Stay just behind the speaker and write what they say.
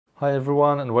Hi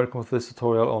everyone, and welcome to this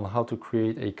tutorial on how to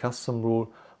create a custom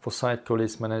rule for Sitecore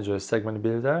List Manager Segment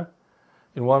Builder.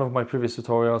 In one of my previous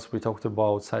tutorials we talked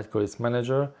about Sitecore List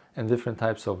Manager and different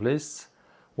types of lists.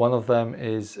 One of them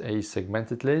is a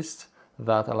segmented list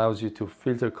that allows you to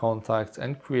filter contacts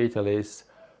and create a list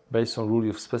based on rule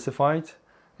you've specified.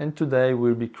 And today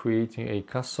we'll be creating a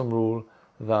custom rule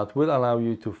that will allow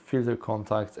you to filter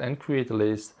contacts and create a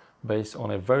list based on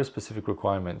a very specific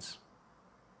requirements.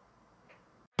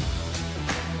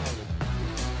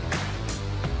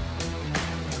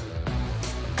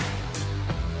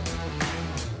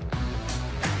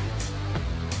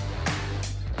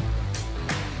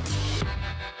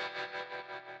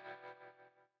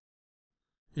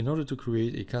 In order to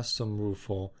create a custom rule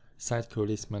for Sitecore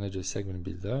List Manager Segment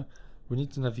Builder, we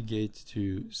need to navigate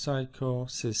to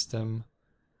Sitecore, System,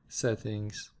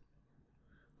 Settings,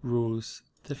 Rules,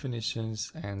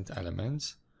 Definitions, and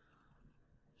Elements.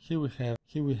 Here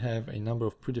we have a number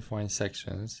of predefined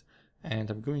sections, and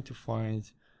I'm going to find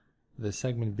the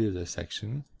Segment Builder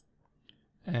section,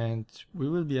 and we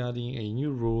will be adding a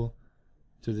new rule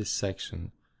to this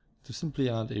section. To simply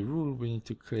add a rule, we need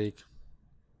to click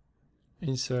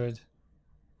Insert,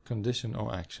 Condition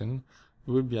or Action.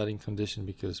 We will be adding condition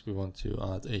because we want to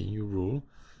add a new rule.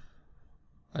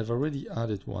 I've already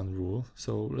added one rule,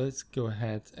 so let's go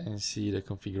ahead and see the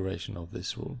configuration of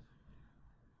this rule.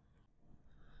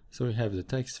 So we have the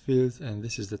text field, and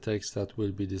this is the text that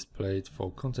will be displayed for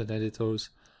content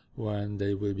editors when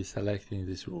they will be selecting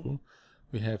this rule.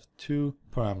 We have two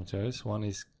parameters. One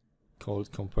is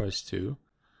called compares to.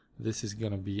 This is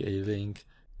going to be a link,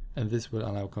 and this will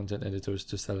allow content editors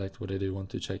to select whether they want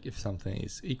to check if something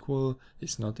is equal,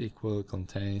 is not equal,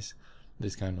 contains,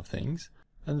 these kind of things,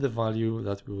 and the value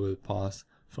that we will pass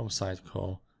from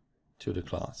Sitecore to the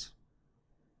class.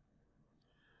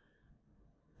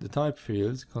 The type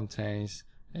field contains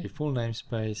a full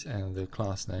namespace and the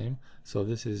class name, so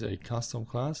this is a custom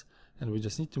class, and we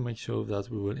just need to make sure that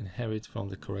we will inherit from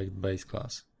the correct base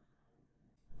class.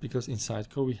 Because in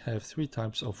Sitecore we have three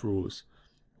types of rules.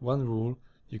 One rule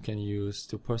you can use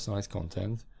to personalize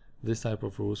content. This type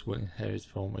of rules will inherit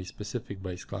from a specific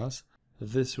base class.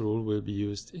 This rule will be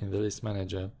used in the list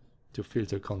manager to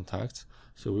filter contacts,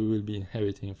 so we will be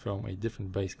inheriting from a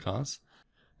different base class.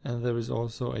 And there is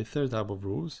also a third type of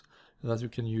rules that you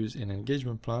can use in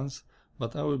engagement plans,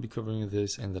 but I will be covering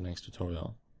this in the next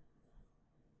tutorial.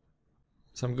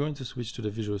 So I'm going to switch to the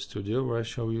Visual Studio, where I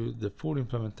show you the full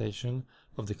implementation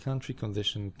of the country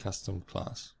condition custom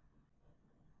class.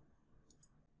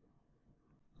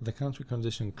 The country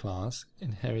condition class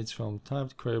inherits from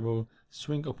typed creable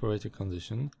string operator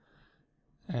condition,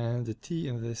 and the T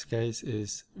in this case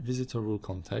is visitor rule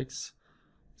context.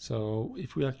 So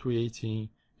if we are creating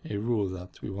a rule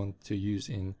that we want to use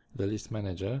in the list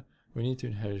manager, we need to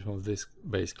inherit from this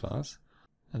base class.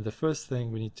 And the first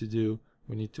thing we need to do,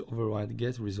 we need to override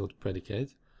getResult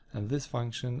predicate, and this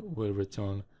function will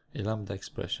return a lambda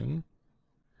expression,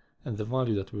 and the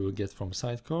value that we will get from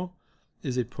Sitecore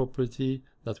is a property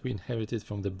that we inherited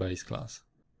from the base class.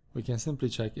 We can simply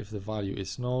check if the value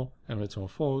is null and return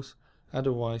false,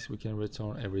 otherwise we can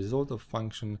return a result of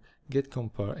function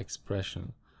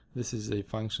getCompareExpression. This is a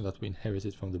function that we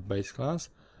inherited from the base class,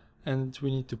 and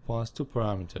we need to pass two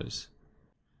parameters.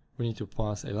 We need to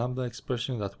pass a lambda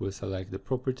expression that will select the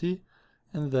property,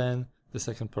 and then the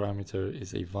second parameter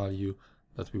is a value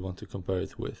that we want to compare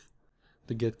it with.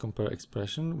 The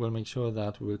getCompareExpression will make sure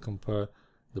that we will compare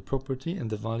the property and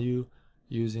the value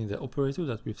using the operator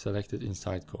that we've selected in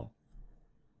Sitecore.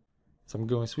 So I'm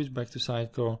going to switch back to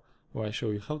Sitecore, where I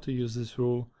show you how to use this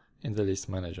rule in the list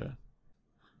manager.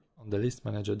 On the list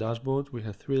manager dashboard we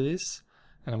have three lists,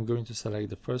 and I'm going to select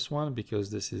the first one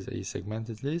because this is a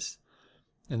segmented list,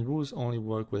 and rules only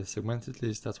work with segmented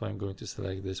lists. That's why I'm going to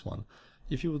select this one.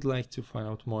 If you would like to find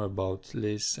out more about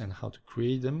lists and how to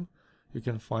create them, you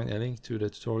can find a link to the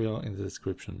tutorial in the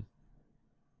description.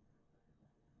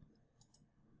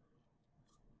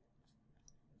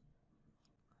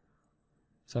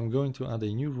 So I'm going to add a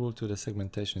new rule to the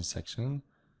segmentation section,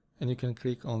 and you can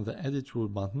click on the Edit Rule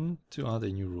button to add a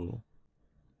new rule.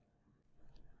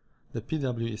 The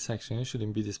PWE section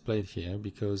shouldn't be displayed here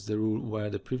because the rule where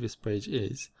the previous page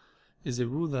is a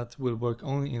rule that will work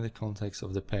only in the context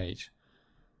of the page.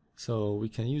 So we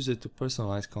can use it to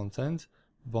personalize content,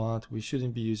 but we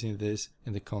shouldn't be using this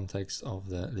in the context of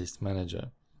the list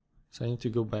manager. So I need to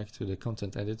go back to the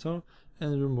content editor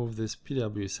and remove this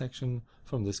PWE section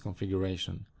from this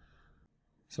configuration.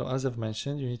 So as I've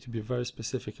mentioned, you need to be very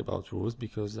specific about rules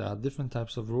because there are different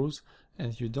types of rules,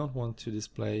 and you don't want to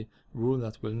display a rule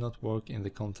that will not work in the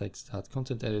context that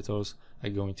content editors are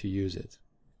going to use it.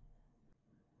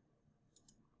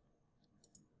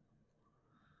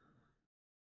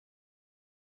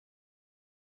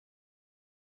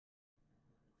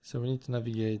 So we need to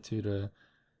navigate to the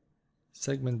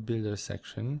Segment Builder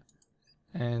section,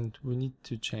 and we need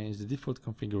to change the default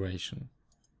configuration.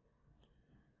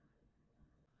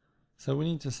 So we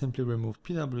need to simply remove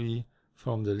PWE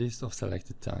from the list of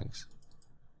selected tags.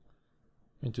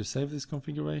 We need to save this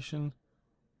configuration.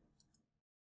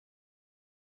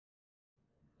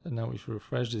 And now if we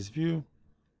refresh this view,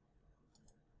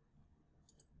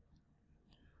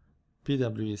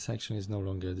 PWE section is no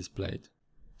longer displayed.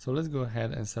 So let's go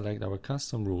ahead and select our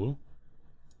custom rule.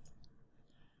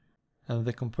 And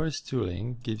the Compare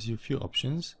tooling gives you a few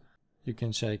options. You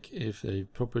can check if a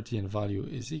property and value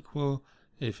is equal,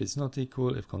 if it's not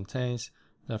equal, if contains.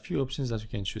 There are a few options that you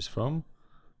can choose from.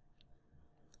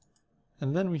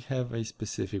 And then we have a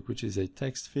specific, which is a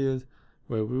text field,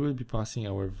 where we will be passing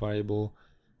our variable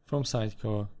from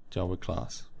Sitecore to our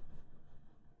class.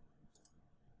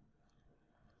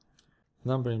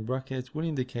 Number in brackets will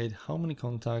indicate how many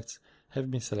contacts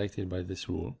have been selected by this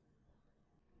rule.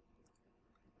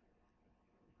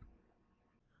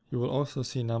 You will also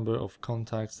see number of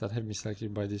contacts that have been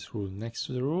selected by this rule next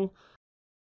to the rule.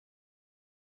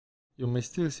 You may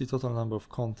still see total number of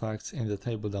contacts in the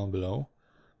table down below,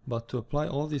 but to apply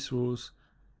all these rules,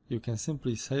 you can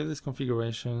simply save this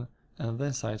configuration and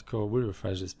then Sitecore will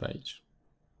refresh this page.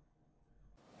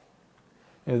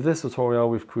 In this tutorial,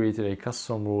 we've created a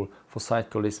custom rule for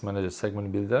Sitecore List Manager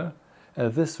Segment Builder,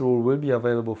 and this rule will be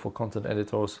available for content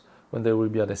editors when they will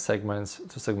be adding segments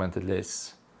to segmented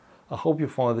lists. I hope you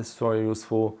found this tutorial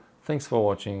useful. Thanks for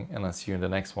watching, and I'll see you in the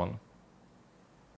next one.